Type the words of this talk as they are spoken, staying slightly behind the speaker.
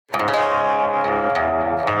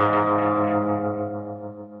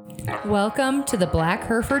Welcome to the Black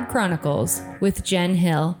Hereford Chronicles with Jen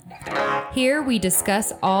Hill. Here we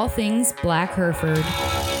discuss all things Black Hereford.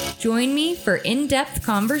 Join me for in-depth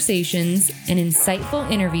conversations and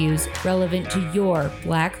insightful interviews relevant to your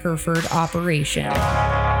Black Hereford operation.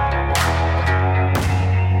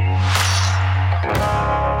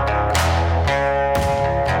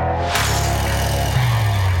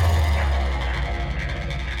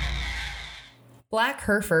 Black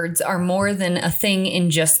Herefords are more than a thing in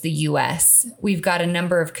just the U.S. We've got a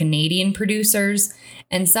number of Canadian producers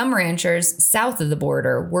and some ranchers south of the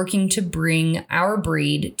border working to bring our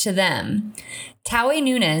breed to them. Taue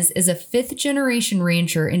Nunez is a fifth-generation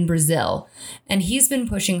rancher in Brazil, and he's been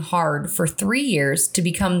pushing hard for 3 years to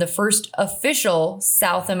become the first official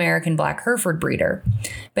South American Black Hereford breeder.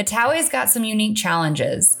 But Taue's got some unique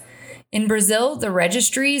challenges. In Brazil, the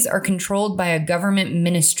registries are controlled by a government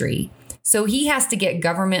ministry, so he has to get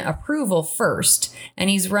government approval first, and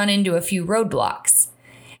he's run into a few roadblocks.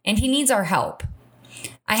 And he needs our help.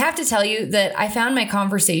 I have to tell you that I found my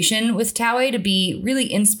conversation with Taue to be really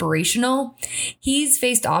inspirational. He's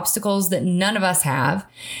faced obstacles that none of us have,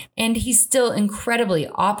 and he's still incredibly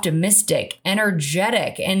optimistic,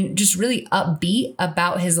 energetic, and just really upbeat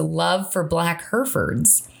about his love for Black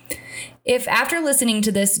Herefords. If after listening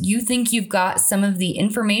to this, you think you've got some of the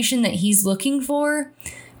information that he's looking for,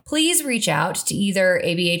 please reach out to either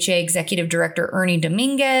ABHA Executive Director Ernie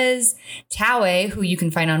Dominguez, Taue, who you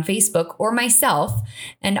can find on Facebook, or myself,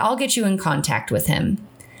 and I'll get you in contact with him.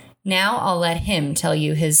 Now I'll let him tell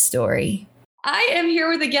you his story. I am here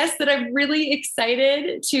with a guest that I'm really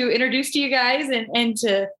excited to introduce to you guys and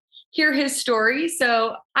to hear his story.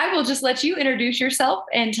 So I will just let you introduce yourself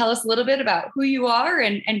and tell us a little bit about who you are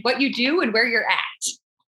and what you do and where you're at.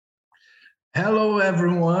 Hello,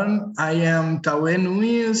 everyone. I am Taue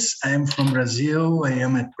Nunez. I am from Brazil. I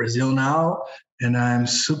am at Brazil now, and I'm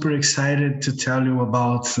super excited to tell you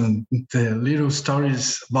about the little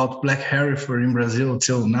stories about Black Hereford in Brazil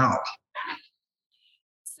till now.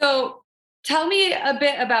 So tell me a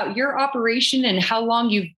bit about your operation and how long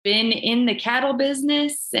you've been in the cattle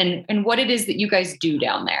business and what it is that you guys do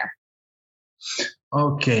down there.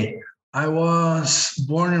 Okay. I was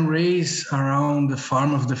born and raised around the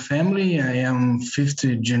farm of the family. I am fifth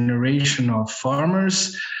generation of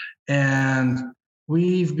farmers, and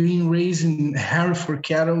we've been raising Hereford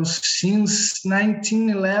cattle since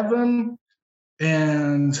 1911,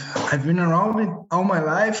 and I've been around it all my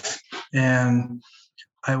life. And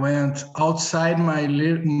I went outside my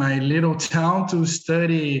little town to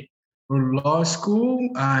study for law school.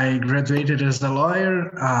 I graduated as a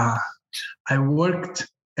lawyer. I worked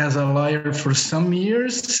as a lawyer for some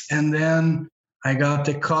years, and then I got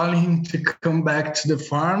the calling to come back to the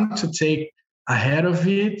farm to take ahead of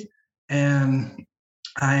it. And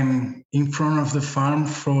I'm in front of the farm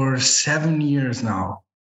for 7 years now.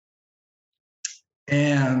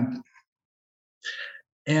 And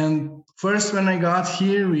first, when I got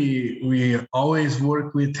here, we always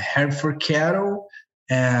work with Hereford cattle,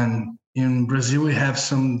 and in Brazil we have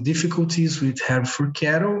some difficulties with Hereford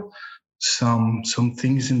cattle. Some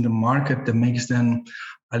things in the market that makes them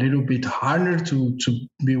a little bit harder to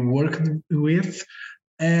be worked with.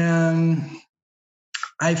 And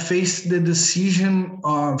I faced the decision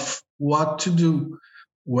of what to do,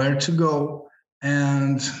 where to go.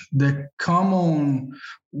 And the common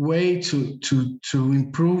way to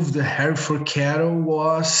improve the Hereford cattle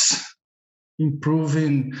was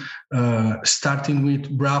improving, starting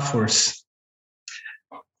with Herefords.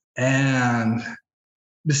 And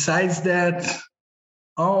besides that,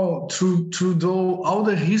 through all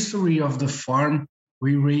the history of the farm,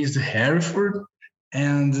 we raised Hereford,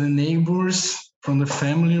 and the neighbors from the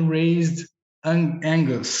family raised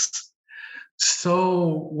Angus.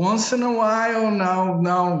 So once in a while,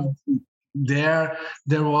 now there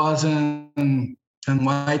was a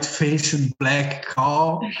white-faced black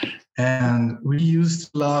cow, and we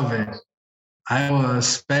used to love it. I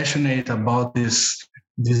was passionate about this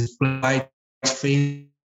white-faced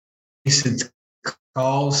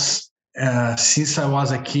calls since I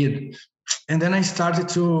was a kid, and then I started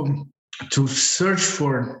to search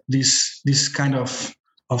for this kind of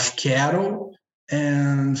cattle,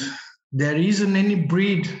 and there isn't any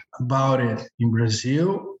breed about it in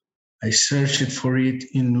Brazil. I searched for it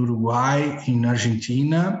in Uruguay, in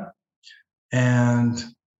Argentina, and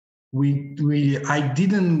I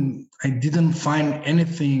didn't find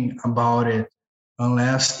anything about it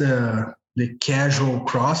unless the casual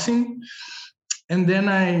crossing. And then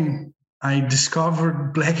I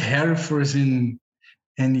discovered Black Herefords in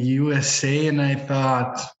the USA, and I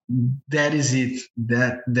thought, that is it.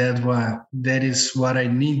 That is what I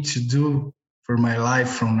need to do for my life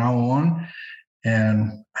from now on.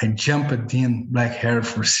 And I jumped in black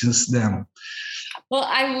Herefords since then. Well,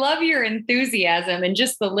 I love your enthusiasm, and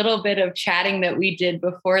just the little bit of chatting that we did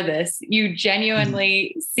before this. You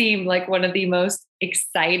genuinely seem like one of the most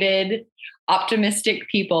excited, optimistic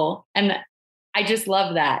people. And I just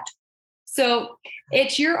love that. So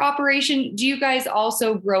it's your operation. Do you guys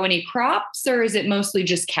also grow any crops, or is it mostly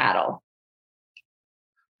just cattle?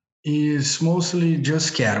 It's mostly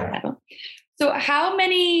just cattle. So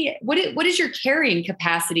what is your carrying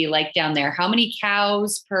capacity like down there? How many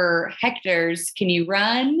cows per hectares can you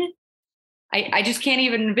run? I just can't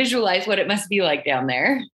even visualize what it must be like down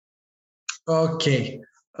there. Okay.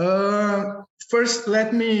 First,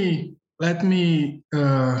 let me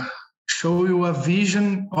show you a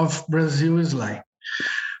vision of Brazil is like.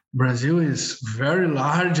 Brazil is very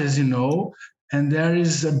large, as you know, and there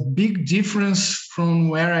is a big difference from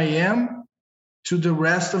where I am to the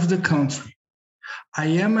rest of the country. I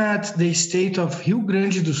am at the state of Rio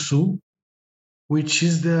Grande do Sul, which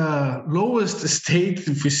is the lowest state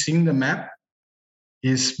if we see in the map.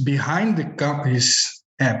 Is behind the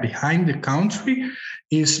country,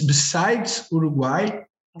 is besides Uruguay,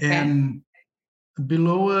 and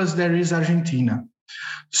below us there is Argentina.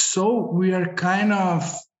 So we are kind of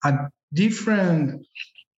a different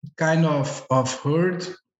kind of herd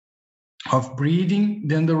of breeding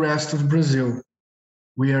than the rest of Brazil.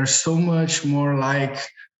 We are so much more like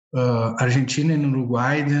Argentina and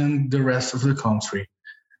Uruguay than the rest of the country.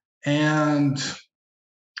 And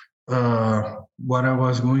what I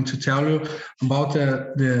was going to tell you about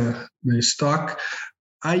the stock,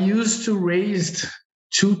 I used to raise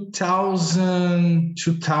 2,000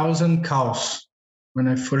 cows when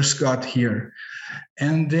I first got here.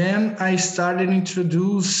 And then I started to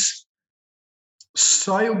introduce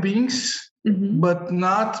soybeans, but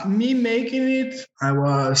not me making it. I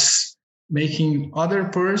was making other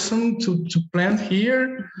person to plant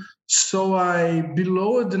here. So I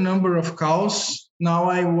below the number of cows. Now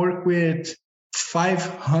I work with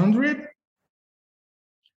 500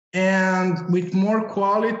 and with more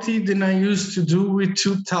quality than I used to do with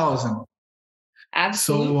 2,000.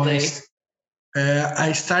 Absolutely. So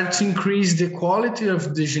I start to increase the quality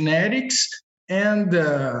of the genetics and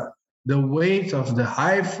the weight of the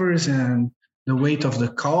heifers and the weight of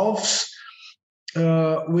the calves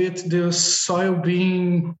with the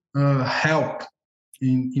soybean help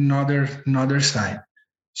in other side.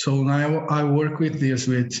 So now I work with this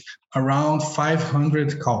with around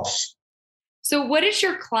 500 cows. So what is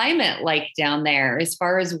your climate like down there as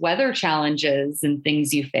far as weather challenges and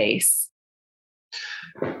things you face?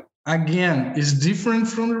 Again, it's different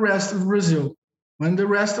from the rest of Brazil. When the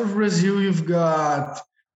rest of Brazil, you've got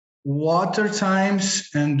water times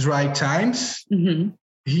and dry times.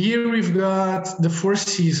 Here we've got the 4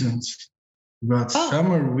 seasons. We've got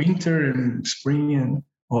summer, winter, and spring and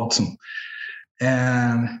autumn.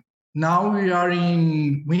 And now we are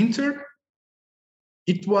in winter.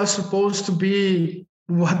 It was supposed to be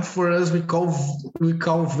what for us we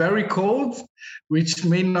call very cold, which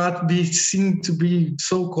may not be seen to be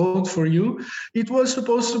so cold for you. It was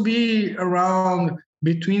supposed to be around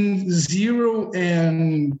between 0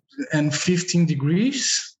 and 15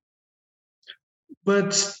 degrees.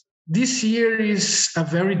 But this year is a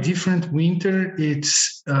very different winter.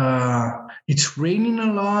 It's raining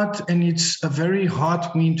a lot and it's a very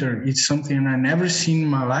hot winter. It's something I never seen in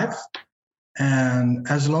my life. And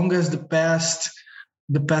as long as the past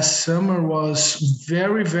summer was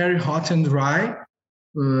very, very hot and dry,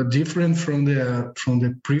 different from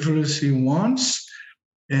the previous ones,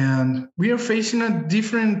 and we are facing a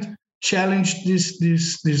different challenge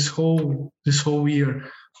this whole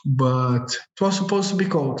year. But it was supposed to be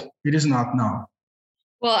cold. It is not now.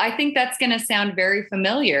 Well, I think that's going to sound very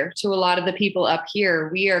familiar to a lot of the people up here.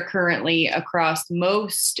 We are currently across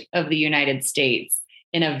most of the United States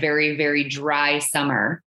in a very, very dry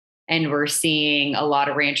summer. And we're seeing a lot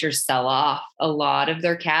of ranchers sell off a lot of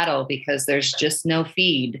their cattle because there's just no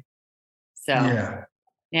feed. So,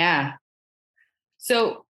 yeah.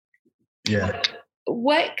 So, yeah.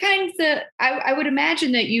 What kinds of, I would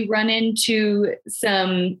imagine that you run into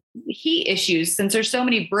some heat issues since there's so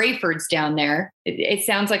many Herefords down there. It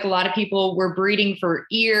sounds like a lot of people were breeding for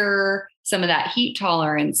some of that heat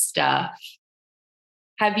tolerance stuff.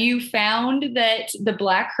 Have you found that the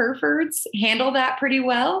black Herefords handle that pretty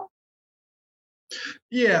well?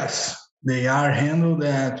 Yes, they are handled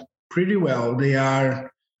that pretty well. They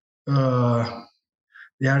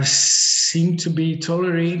seem to be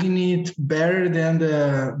tolerating it better than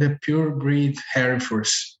the pure breed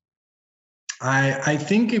Herefords. I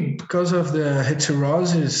think because of the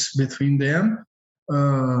heterosis between them,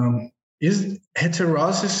 Is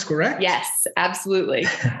heterosis correct? Yes, absolutely.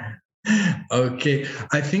 Okay,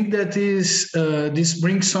 I think that is this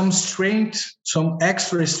brings some strength, some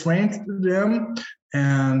extra strength to them,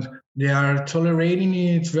 and they are tolerating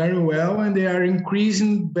it very well, and they are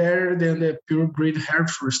increasing better than the pure breed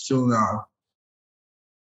Herefords till now.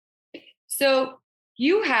 So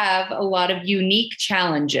you have a lot of unique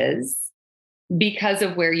challenges because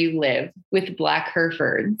of where you live with Black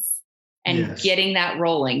Herefords and Yes. getting that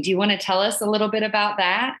rolling. Do you want to tell us a little bit about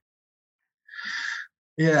that?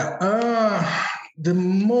 Yeah, the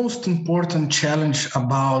most important challenge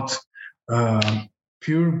about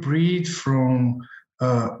pure breed from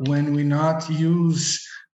when we not use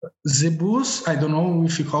zebus, I don't know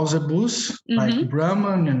if you call zebus, like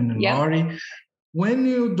Brahman and Lori. When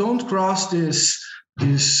you don't cross this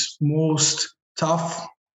most tough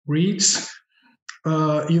breeds,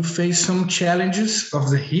 you face some challenges of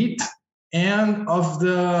the heat and of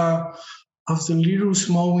the little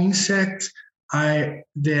small insect.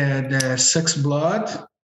 The sucks blood.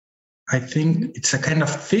 I think it's a kind of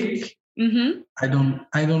thick. I don't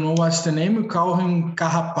know what's the name. We call him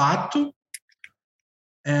carrapato,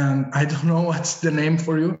 and I don't know what's the name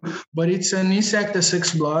for you, but it's an insect that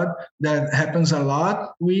sucks blood. That happens a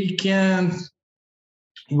lot. We can't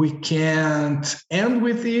end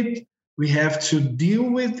with it. We have to deal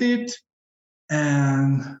with it,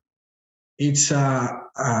 and it's a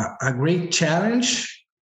great challenge.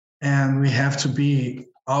 And we have to be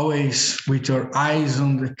always with our eyes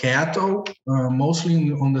on the cattle,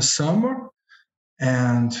 mostly on the summer,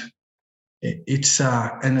 and it's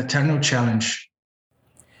an eternal challenge.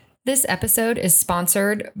 This episode is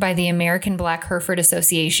sponsored by the American Black Hereford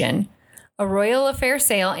Association. A Royal Affair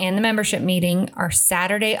sale and the membership meeting are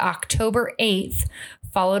Saturday, October 8th,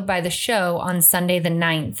 followed by the show on Sunday the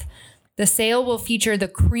 9th. The sale will feature the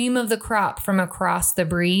cream of the crop from across the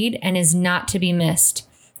breed and is not to be missed.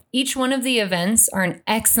 Each one of the events are an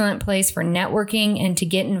excellent place for networking and to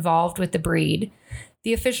get involved with the breed.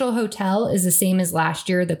 The official hotel is the same as last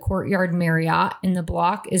year. The Courtyard Marriott in the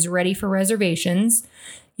block is ready for reservations.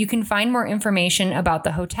 You can find more information about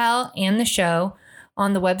the hotel and the show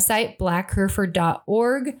on the website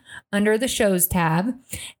blackhereford.org under the shows tab,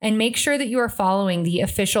 and make sure that you are following the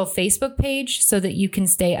official Facebook page so that you can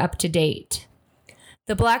stay up to date.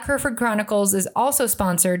 The Black Hereford Chronicles is also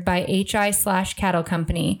sponsored by HI/Cattle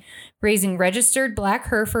Company, raising registered Black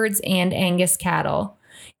Herefords and Angus cattle.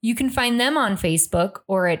 You can find them on Facebook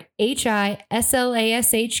or at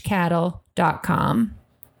hislashcattle.com.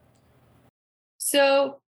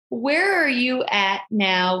 So where are you at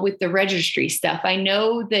now with the registry stuff? I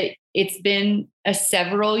know that it's been a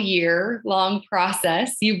several year long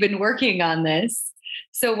process. You've been working on this.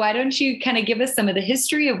 So why don't you kind of give us some of the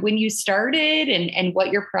history of when you started and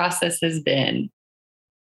what your process has been?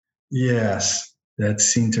 Yes,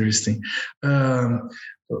 that's interesting. I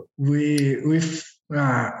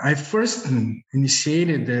first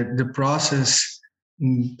initiated the process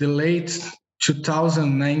in the late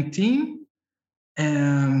 2019,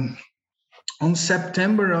 and on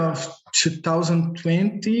September of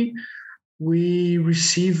 2020, we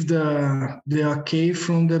received the okay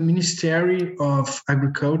from the Ministry of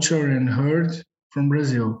Agriculture and Herd from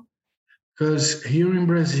Brazil. Because here in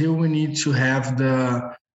Brazil, we need to have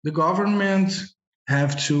the government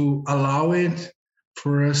have to allow it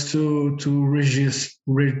for us to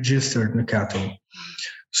register the cattle.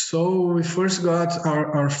 So we first got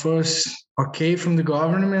our first okay from the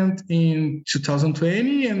government in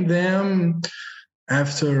 2020, and then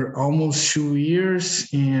after almost 2 years,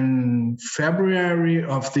 in February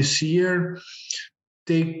of this year,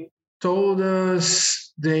 they told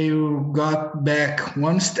us they got back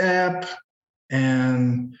one step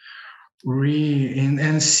and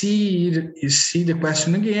see the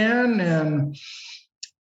question again,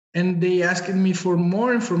 and they asked me for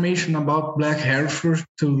more information about Black Hereford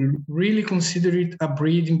to really consider it a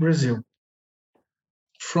breed in Brazil.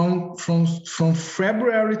 From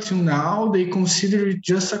February to now, they consider it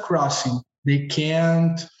just a crossing. They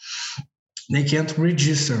can't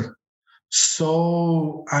register.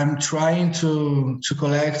 So I'm trying to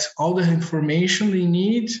collect all the information they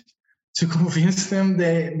need to convince them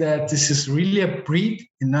that this is really a breed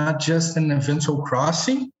and not just an eventual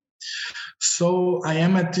crossing. So I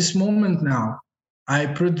am at this moment now. I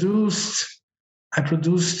produced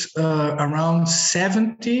around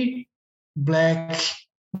 70 black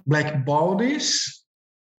baldies.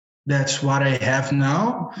 That's what I have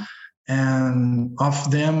now, and of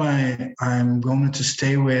them I'm going to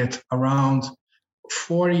stay with around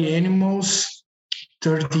 40 animals,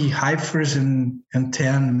 30 heifers and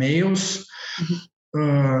 10 males,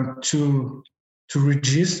 to to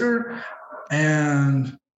register,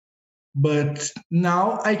 but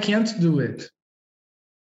now I can't do it.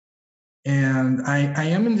 And I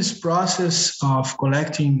am in this process of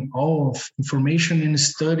collecting all of information and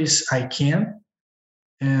studies I can.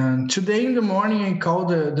 And today in the morning, I called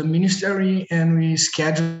the ministry and we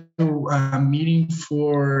scheduled a meeting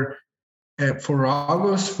for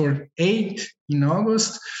August, for 8 in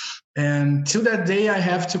August. And till that day, I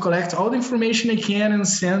have to collect all the information I can and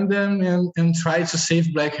send them and try to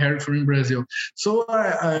save black Hereford in Brazil. So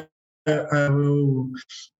I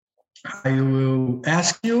will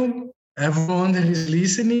ask you, everyone that is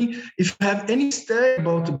listening, if you have any study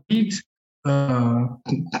about the beat,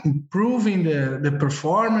 improving the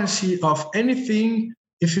performance of anything,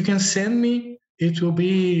 if you can send me, it will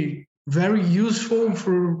be very useful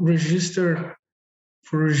for register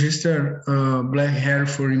black hair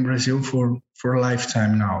for in Brazil for a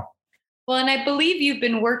lifetime now. Well, and I believe you've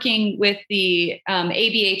been working with the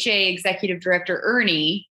ABHA Executive Director,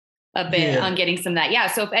 Ernie, a bit on getting some of that. Yeah.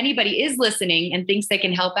 So if anybody is listening and thinks they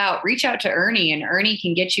can help out, reach out to Ernie and Ernie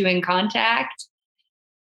can get you in contact.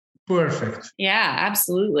 Perfect. Yeah,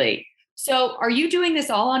 absolutely. So are you doing this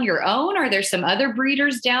all on your own? Are there some other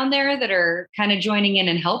breeders down there that are kind of joining in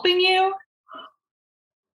and helping you?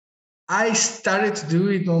 I started to do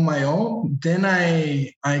it on my own. Then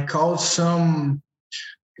I called some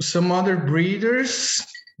other breeders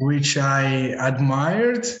which I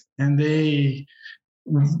admired, and they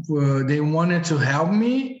wanted to help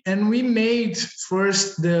me, and we made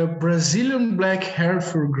first the Brazilian Black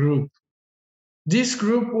Hereford group. This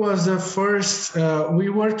group was the first. We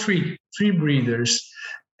were three breeders,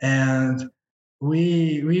 and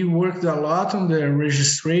we worked a lot on the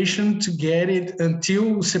registration to get it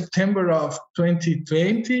until September of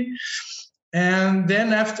 2020. And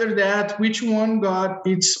then after that, each one got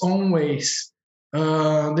its own ways.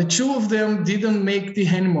 The two of them didn't make the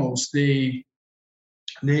animals. They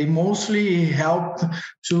mostly helped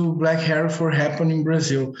to black Hereford happen in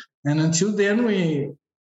Brazil. And until then,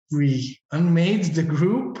 we unmade the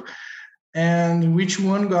group, and which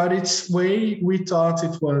one got its way, we thought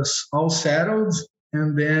it was all settled.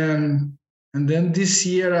 And then this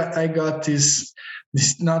year I got this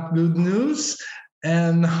not good news,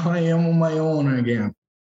 and I am on my own again.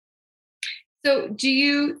 So do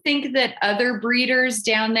you think that other breeders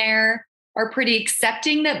down there are pretty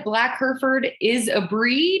accepting that black Hereford is a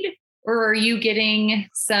breed, or are you getting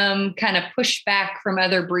some kind of pushback from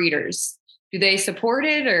other breeders? Do they support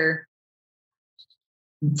it, or?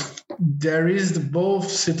 There is both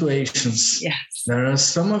situations. Yes. There are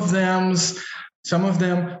some of them,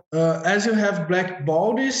 as you have black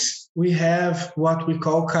baldies, we have what we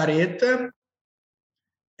call careta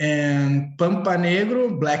and pampa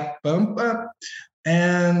negro, black pampa.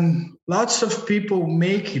 And lots of people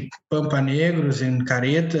make pampa negros and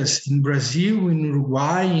caretas in Brazil, in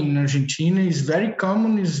Uruguay, in Argentina. It's very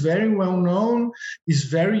common, it's very well known, it's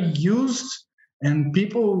very used, and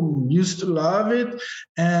people used to love it.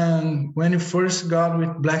 And when we first got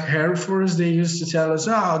with black Herefords, they used to tell us,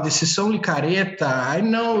 oh, this is only careta. I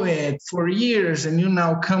know it for years, and you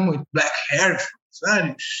now come with black Herefords.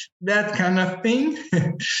 That kind of thing.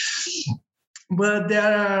 But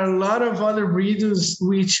there are a lot of other breeders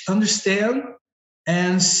which understand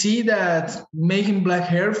and see that making black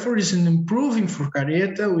Hereford is an improving for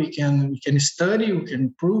careta. We can study, we can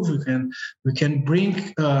improve, we can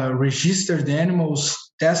bring registered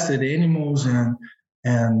animals, tested animals,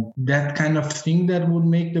 and that kind of thing that would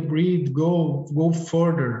make the breed go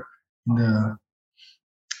further. But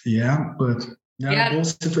there are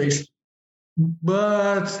both situations.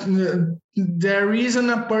 But there is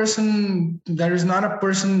not a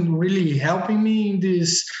person really helping me in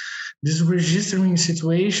this registering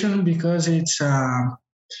situation, because it's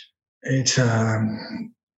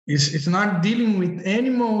not dealing with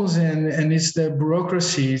animals, and it's the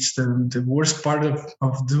bureaucracy. It's the worst part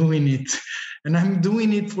of doing it. And I'm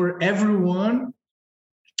doing it for everyone,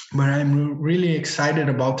 but I'm really excited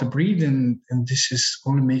about the breed, and this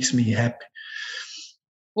only makes me happy.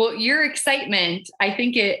 Well, your excitement, I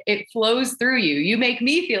think it flows through you. You make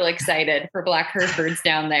me feel excited for black Herefords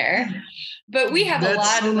down there. But we have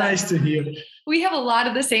nice to hear. We have a lot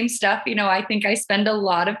of the same stuff. I think I spend a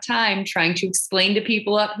lot of time trying to explain to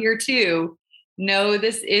people up here too. No,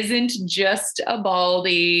 this isn't just a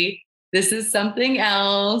baldy. This is something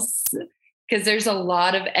else, because there's a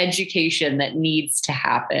lot of education that needs to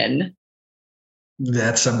happen.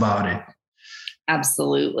 That's about it.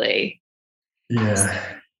 Absolutely.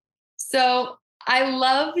 Yeah. So I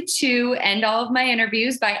love to end all of my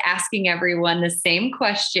interviews by asking everyone the same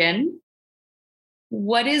question.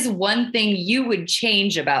 what is one thing you would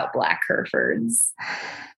change about Black Herefords?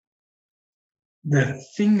 The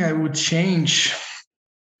thing I would change,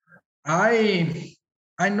 I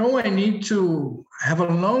know I need to have a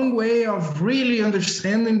long way of really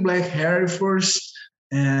understanding Black Herefords,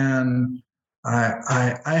 and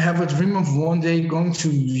I have a dream of one day going to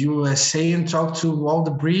USA and talk to all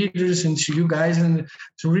the breeders and to you guys and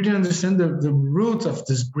to really understand the root of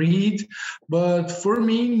this breed. But for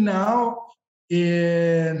me now,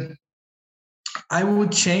 I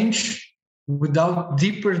would change without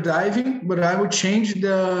deeper diving, but I would change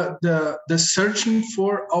the searching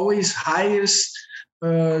for always highest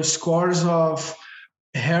scores of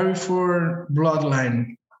Hereford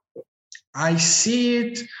bloodline. I see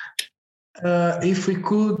it. If we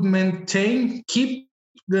could keep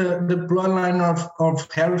the bloodline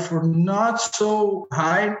of Hereford not so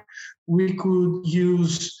high, we could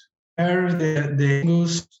use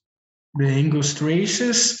the English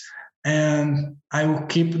traces, and I will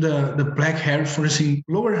keep the Black Herefords in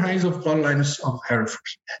lower highs of bloodlines of Hereford.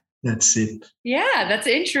 That's it. Yeah, that's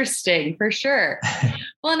interesting for sure.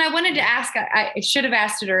 Well, and I wanted to ask, I should have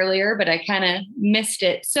asked it earlier, but I kind of missed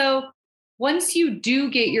it. So once you do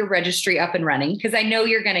get your registry up and running, because I know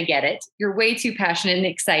you're going to get it, you're way too passionate and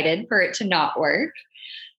excited for it to not work.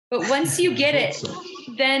 But once you get it,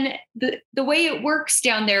 then the way it works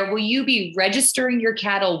down there, will you be registering your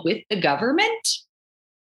cattle with the government?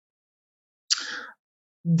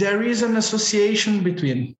 There is an association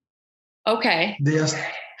between. Okay.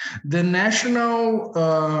 The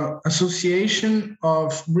National Association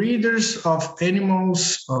of Breeders of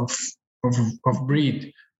Animals of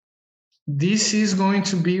Breed. This is going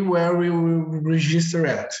to be where we will register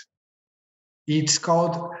at. It's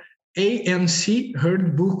called ANC,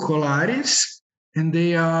 Herd Book Colares, and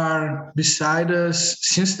they are beside us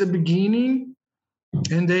since the beginning.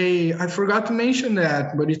 And I forgot to mention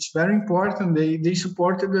that, but it's very important. They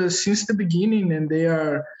supported us since the beginning, and they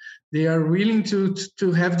are willing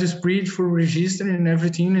to have this breed for registering and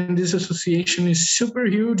everything. And this association is super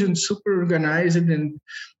huge and super organized, and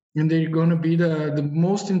they're going to be the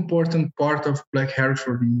most important part of Black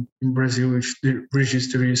Hereford in Brazil if the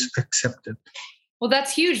registry is accepted. Well,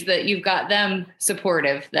 that's huge that you've got them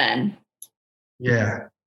supportive then. Yeah.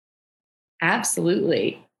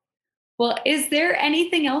 Absolutely. Well, is there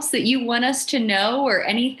anything else that you want us to know or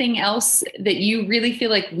anything else that you really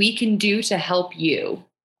feel like we can do to help you?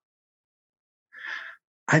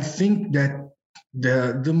 I think that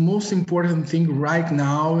the most important thing right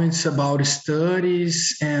now is about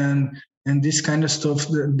studies and this kind of stuff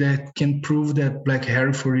that can prove that Black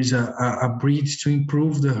Hereford is a breed to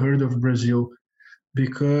improve the herd of Brazil.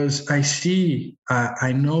 Because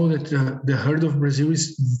I know that the herd of Brazil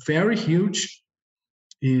is very huge,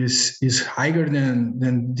 is higher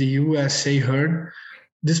than the USA herd.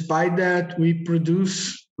 Despite that, we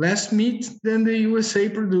produce less meat than the USA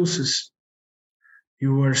produces.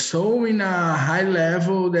 You are so in a high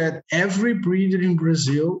level that every breeder in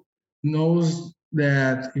Brazil knows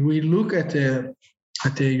that we look at the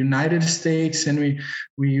United States and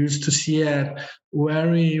we used to see at where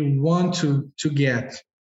we want to get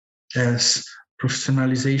as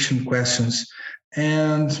professionalization questions.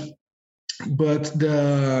 But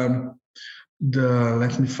the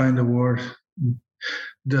let me find the word.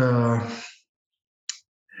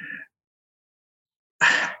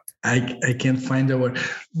 I can't find the word,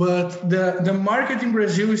 but the market in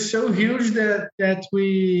Brazil is so huge that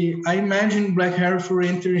I imagine Black Hereford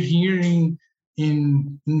enter here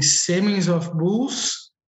in semens of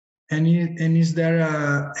bulls, and is there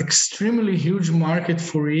a extremely huge market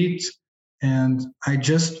for it? And I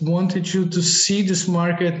just wanted you to see this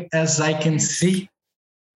market as I can see.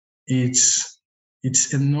 It's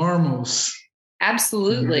enormous.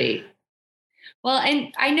 Absolutely. Well,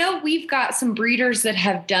 and I know we've got some breeders that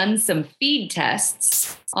have done some feed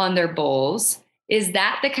tests on their bulls. Is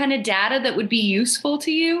that the kind of data that would be useful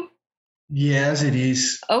to you? Yes, it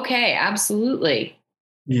is. Okay, absolutely.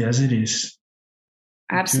 Yes, it is.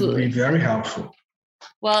 Absolutely. It would be very helpful.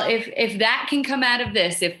 Well, if that can come out of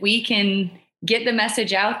this, if we can get the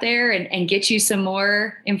message out there and get you some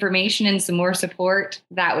more information and some more support,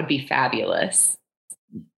 that would be fabulous.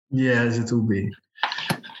 Yes, it will be.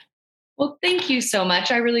 Well, thank you so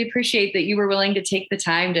much. I really appreciate that you were willing to take the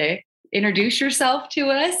time to introduce yourself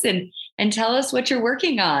to us and tell us what you're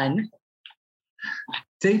working on.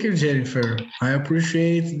 Thank you, Jennifer. I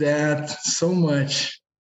appreciate that so much.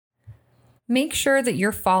 Make sure that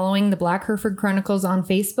you're following the Black Hereford Chronicles on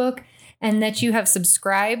Facebook and that you have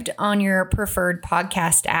subscribed on your preferred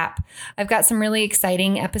podcast app. I've got some really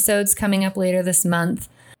exciting episodes coming up later this month.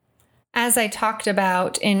 As I talked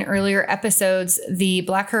about in earlier episodes, the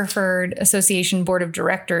Black Hereford Association Board of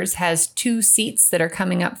Directors has 2 seats that are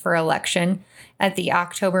coming up for election at the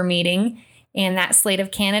October meeting, and that slate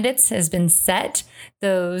of candidates has been set.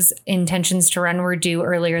 Those intentions to run were due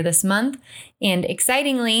earlier this month, and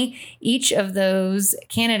excitingly, each of those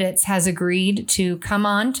candidates has agreed to come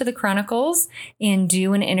on to the Chronicles and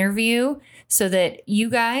do an interview so that you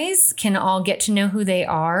guys can all get to know who they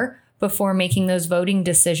are before making those voting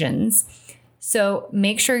decisions. So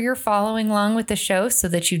make sure you're following along with the show so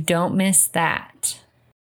that you don't miss that.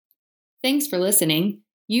 Thanks for listening.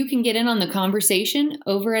 You can get in on the conversation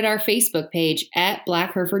over at our Facebook page at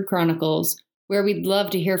Black Hereford Chronicles, where we'd love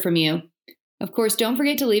to hear from you. Of course, don't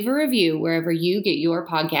forget to leave a review wherever you get your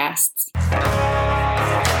podcasts.